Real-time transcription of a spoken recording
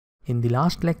In the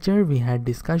last lecture, we had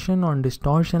discussion on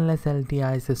distortionless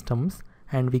LTI systems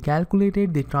and we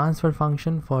calculated the transfer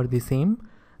function for the same,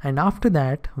 and after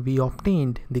that we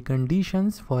obtained the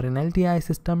conditions for an LTI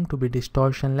system to be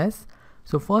distortionless.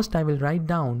 So first I will write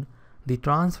down the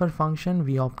transfer function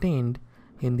we obtained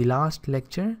in the last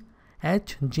lecture.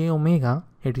 Hj omega,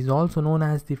 it is also known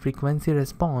as the frequency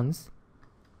response.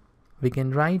 We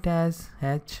can write as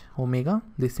h omega,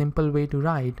 the simple way to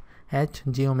write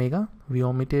hj omega. We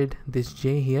omitted this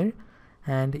j here,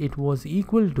 and it was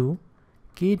equal to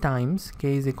k times,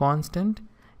 k is a constant,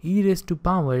 e raised to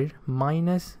power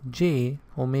minus j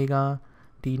omega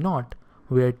t naught,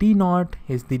 where t naught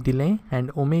is the delay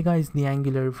and omega is the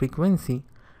angular frequency.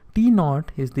 T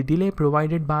naught is the delay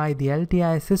provided by the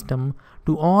LTI system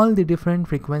to all the different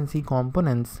frequency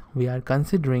components. We are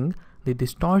considering the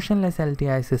distortionless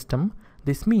LTI system.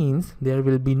 This means there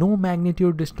will be no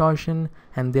magnitude distortion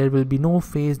and there will be no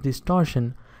phase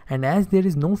distortion. And as there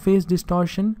is no phase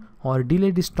distortion or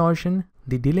delay distortion,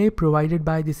 the delay provided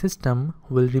by the system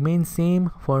will remain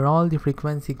same for all the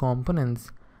frequency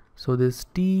components. So this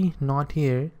T naught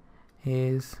here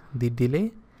is the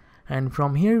delay, and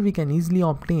from here we can easily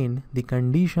obtain the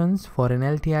conditions for an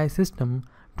LTI system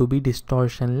to be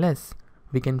distortionless.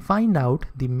 We can find out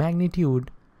the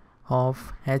magnitude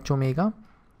of h omega.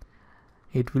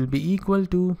 It will be equal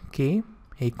to k,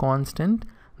 a constant.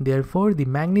 Therefore the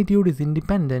magnitude is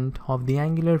independent of the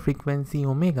angular frequency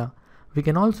omega. We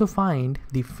can also find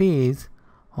the phase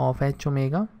of h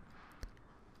omega.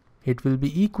 It will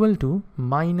be equal to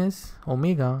minus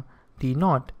omega t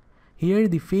naught. Here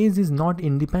the phase is not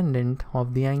independent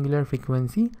of the angular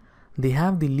frequency. They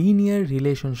have the linear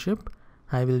relationship.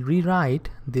 I will rewrite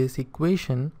this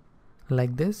equation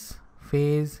like this.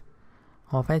 Phase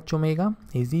of h omega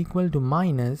is equal to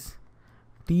minus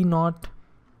t naught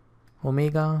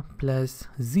omega plus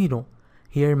 0.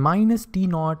 Here minus t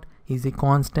naught is a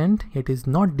constant. It is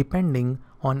not depending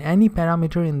on any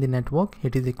parameter in the network.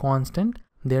 It is a constant.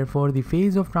 Therefore the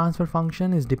phase of transfer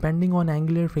function is depending on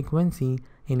angular frequency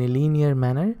in a linear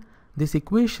manner. This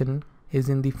equation is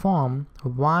in the form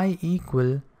y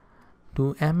equal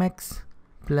to mx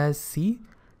plus c.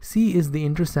 C is the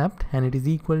intercept and it is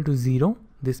equal to 0.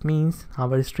 This means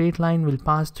our straight line will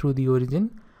pass through the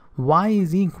origin. Y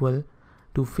is equal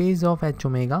to phase of h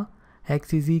omega.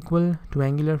 X is equal to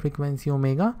angular frequency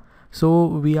omega. So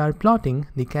we are plotting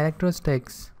the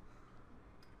characteristics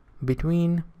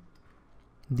between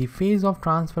the phase of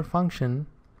transfer function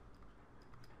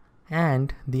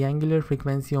and the angular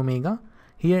frequency omega.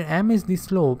 Here m is the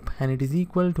slope and it is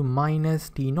equal to minus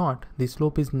t naught. The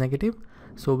slope is negative,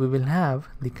 so we will have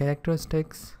the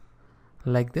characteristics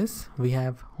like this. We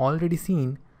have already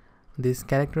seen these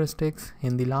characteristics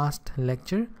in the last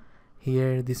lecture.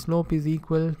 Here the slope is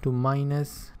equal to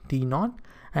minus t naught,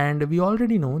 and we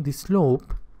already know the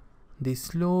slope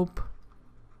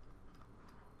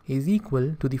is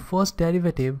equal to the first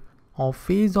derivative of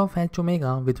phase of h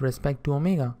omega with respect to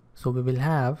omega. So we will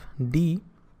have d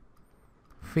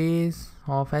phase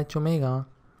of h omega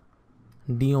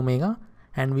d omega,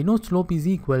 and we know slope is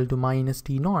equal to minus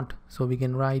t naught. So we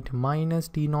can write minus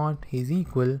t naught is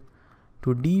equal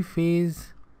to d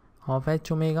phase of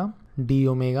h omega d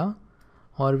omega,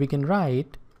 or we can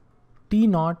write t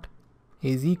naught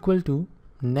is equal to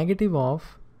negative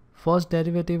of first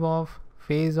derivative of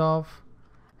phase of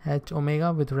h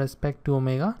omega with respect to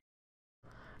omega.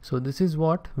 So this is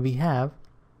what we have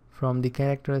from the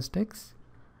characteristics,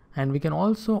 and we can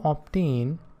also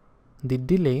obtain the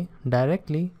delay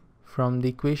directly from the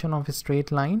equation of a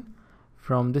straight line.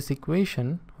 From this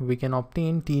equation we can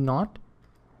obtain t naught.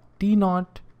 T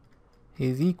naught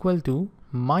is equal to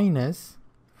minus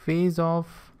phase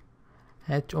of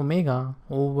h omega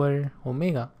over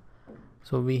omega.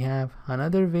 So we have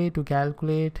another way to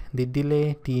calculate the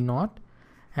delay t naught,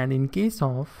 and in case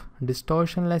of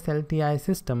distortionless LTI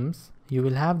systems you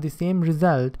will have the same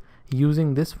result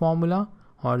using this formula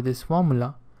or this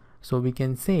formula. So we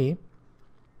can say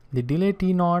the delay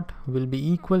t naught will be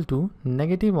equal to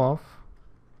negative of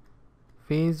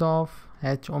phase of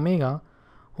h omega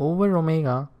over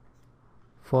omega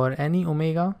for any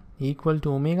omega equal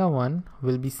to omega 1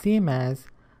 will be same as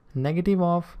negative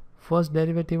of first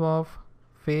derivative of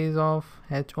phase of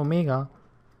h omega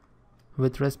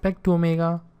with respect to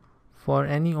omega for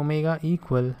any omega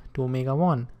equal to omega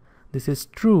 1. This is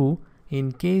true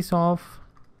in case of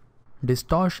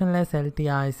distortionless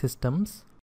LTI systems.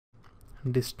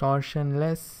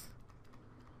 Distortionless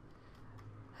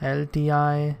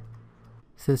LTI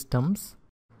systems,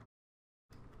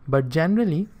 but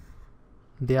generally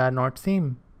they are not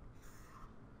same.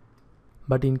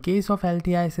 But in case of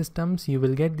LTI systems, you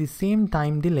will get the same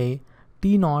time delay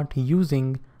T0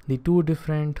 using the two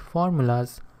different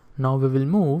formulas. Now we will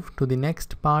move to the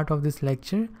next part of this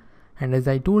lecture, and as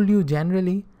I told you,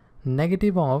 generally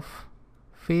negative of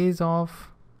phase of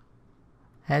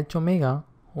h omega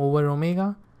over omega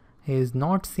is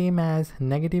not same as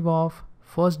negative of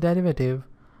first derivative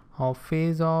of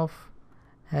phase of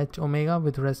h omega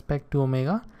with respect to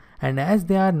omega, and as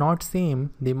they are not same,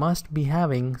 they must be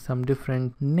having some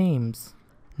different names.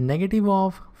 Negative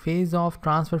of phase of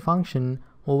transfer function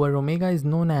over omega is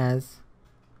known as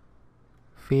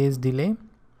phase delay.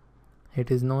 It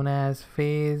is known as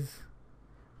phase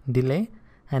delay,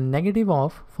 and negative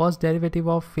of first derivative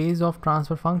of phase of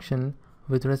transfer function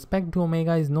with respect to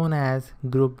omega is known as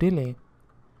group delay.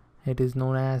 It is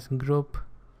known as group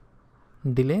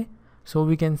delay. So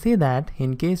we can say that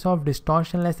in case of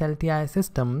distortionless LTI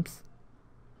systems,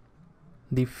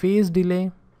 the phase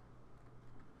delay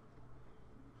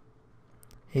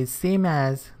is same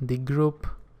as the group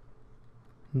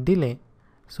delay.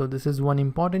 So this is one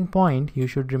important point you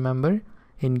should remember.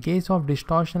 In case of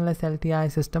distortionless LTI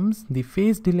systems, the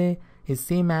phase delay is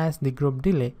same as the group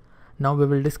delay. Now we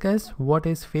will discuss what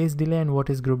is phase delay and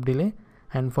what is group delay,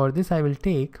 and for this I will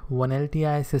take one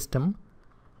LTI system.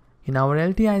 In our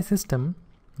LTI system,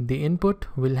 the input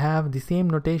will have the same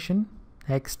notation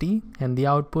xt, and the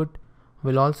output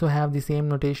will also have the same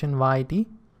notation yt.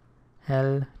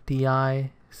 LTI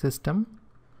system,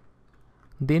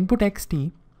 the input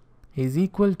xt is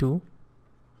equal to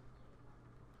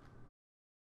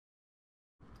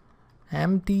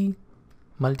mt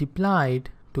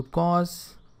multiplied to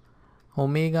cos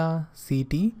omega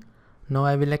ct. Now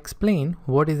I will explain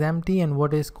what is mt and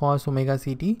what is cos omega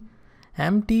ct.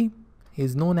 Mt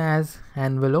is known as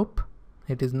envelope.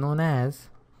 It is known as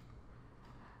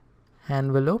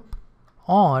envelope,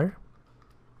 or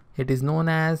it is known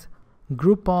as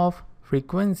group of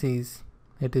frequencies.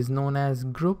 It is known as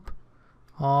group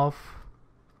of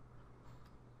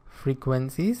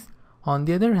frequencies. On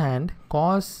the other hand,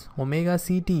 cos omega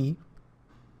ct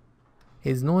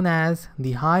is known as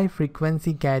the high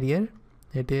frequency carrier.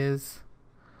 It is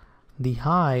the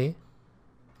high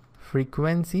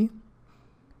frequency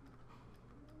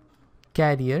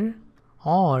carrier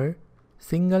or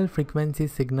single frequency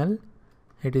signal.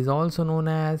 It is also known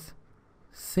as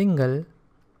single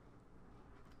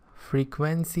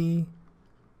frequency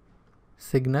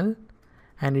signal,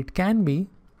 and it can be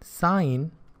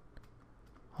sine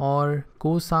or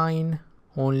cosine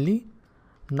only.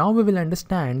 Now we will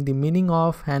understand the meaning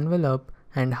of envelope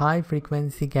and high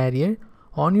frequency carrier.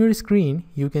 On your screen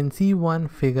you can see one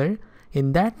figure.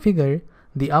 In that figure,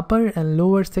 the upper and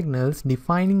lower signals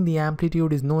defining the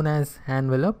amplitude is known as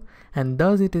envelope, and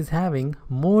thus it is having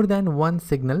more than one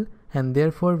signal, and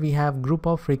therefore we have group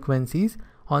of frequencies.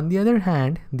 On the other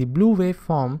hand, the blue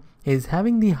waveform is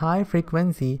having the high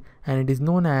frequency and it is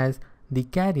known as the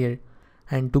carrier,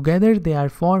 and together they are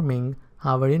forming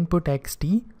our input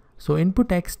xt. So input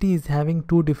xt is having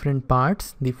two different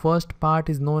parts. The first part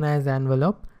is known as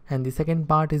envelope and the second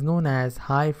part is known as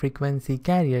high frequency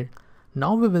carrier.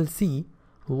 Now we will see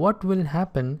what will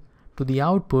happen to the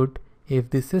output if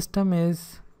the system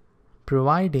is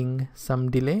providing some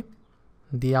delay.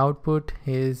 The output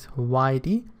is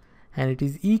yt and it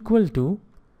is equal to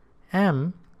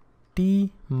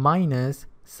mt minus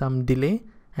some delay,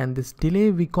 and this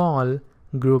delay we call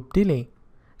group delay.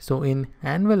 So in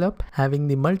envelope, having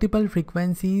the multiple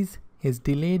frequencies is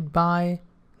delayed by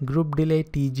group delay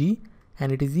Tg,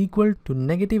 and it is equal to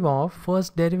negative of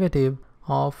first derivative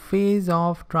of phase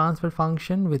of transfer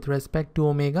function with respect to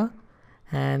omega,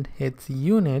 and its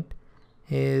unit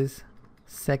is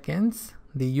seconds.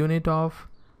 The unit of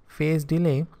phase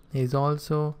delay is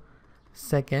also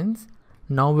seconds.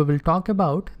 Now we will talk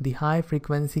about the high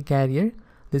frequency carrier.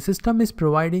 The system is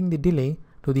providing the delay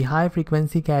to the high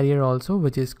frequency carrier also,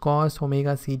 which is cos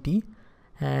omega ct,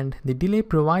 and the delay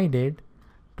provided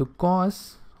to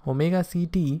cos omega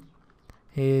ct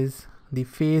is the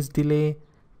phase delay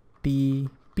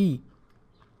Tp.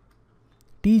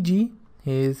 Tg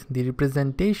is the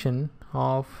representation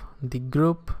of the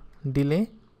group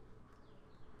delay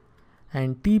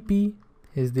and Tp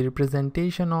is the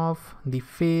representation of the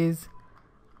phase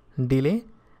delay,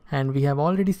 and we have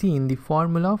already seen the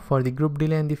formula for the group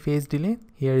delay and the phase delay.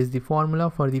 Here is the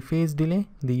formula for the phase delay,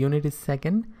 the unit is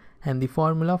second, and the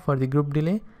formula for the group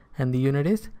delay and the unit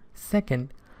is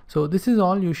second. So this is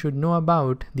all you should know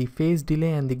about the phase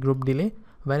delay and the group delay.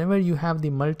 Whenever you have the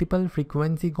multiple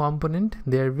frequency component,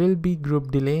 there will be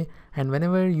group delay, and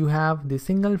whenever you have the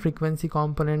single frequency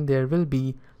component, there will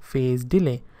be phase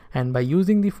delay. And by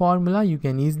using the formula, you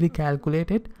can easily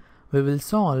calculate it. We will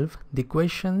solve the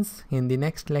questions in the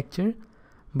next lecture,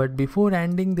 but before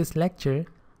ending this lecture,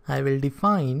 I will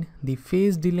define the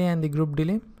phase delay and the group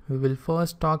delay. We will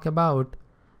first talk about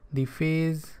the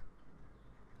phase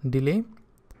delay.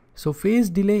 So phase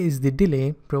delay is the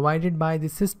delay provided by the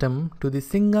system to the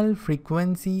single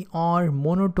frequency or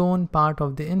monotone part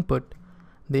of the input.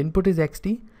 The input is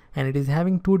xt and it is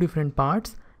having two different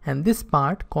parts, and this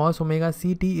part cos omega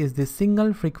ct is the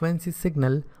single frequency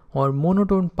signal or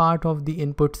monotone part of the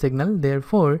input signal.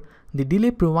 Therefore, the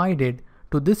delay provided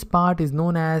to this part is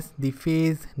known as the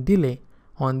phase delay.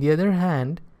 On the other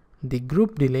hand, the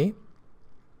group delay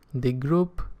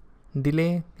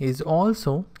is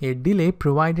also a delay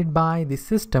provided by the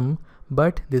system,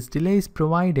 but this delay is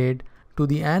provided to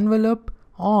the envelope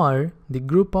or the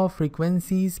group of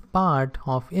frequencies part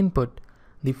of input.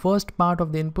 The first part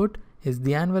of the input is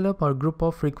the envelope or group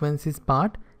of frequencies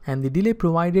part, and the delay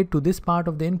provided to this part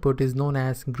of the input is known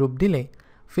as group delay.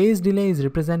 Phase delay is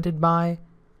represented by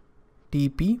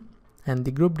Tp and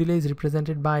the group delay is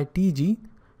represented by Tg.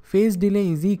 Phase delay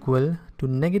is equal to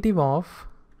negative of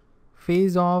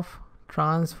phase of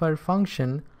transfer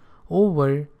function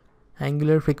over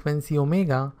angular frequency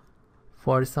omega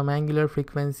for some angular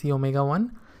frequency omega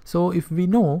 1. So if we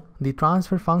know the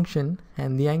transfer function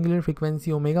and the angular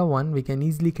frequency omega 1, we can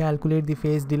easily calculate the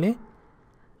phase delay.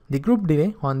 The group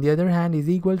delay, on the other hand, is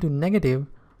equal to negative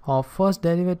of first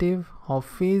derivative of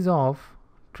phase of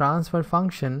transfer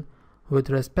function with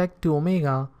respect to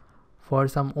omega for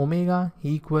some omega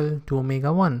equal to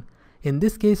omega 1. In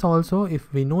this case also,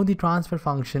 if we know the transfer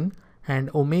function and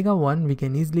omega 1, we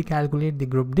can easily calculate the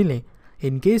group delay.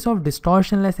 In case of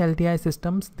distortionless LTI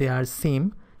systems, they are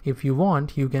same. If you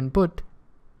want, you can put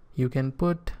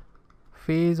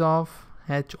phase of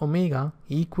h omega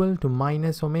equal to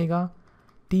minus omega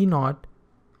t naught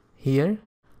here.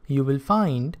 You will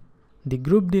find the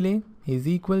group delay is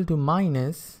equal to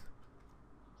minus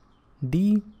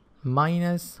d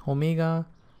minus omega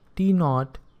t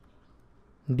naught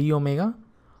d omega.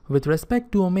 With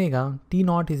respect to omega, t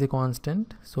naught is a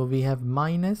constant, so we have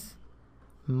minus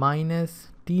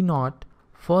t naught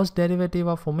first derivative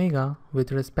of omega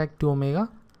with respect to omega,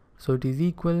 so it is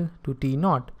equal to t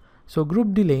naught. So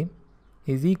group delay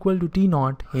is equal to t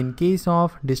naught in case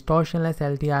of distortionless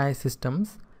LTI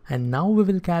systems. And now we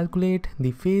will calculate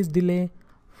the phase delay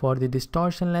for the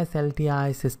distortionless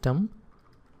LTI system.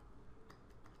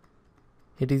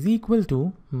 It is equal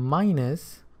to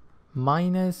minus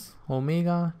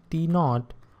omega t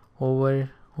naught over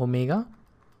omega.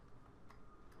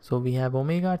 So we have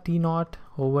omega t naught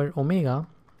over omega,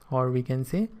 or we can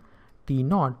say t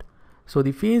naught. So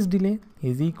the phase delay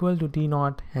is equal to t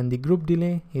naught and the group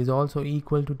delay is also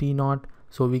equal to t naught.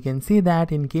 So we can say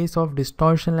that in case of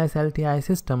distortionless LTI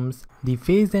systems, the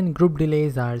phase and group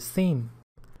delays are same.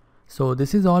 So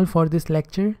this is all for this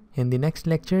lecture. In the next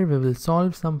lecture, we will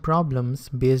solve some problems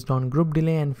based on group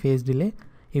delay and phase delay.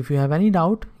 If you have any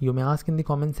doubt, you may ask in the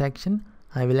comment section.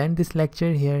 I will end this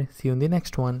lecture here. See you in the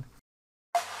next one.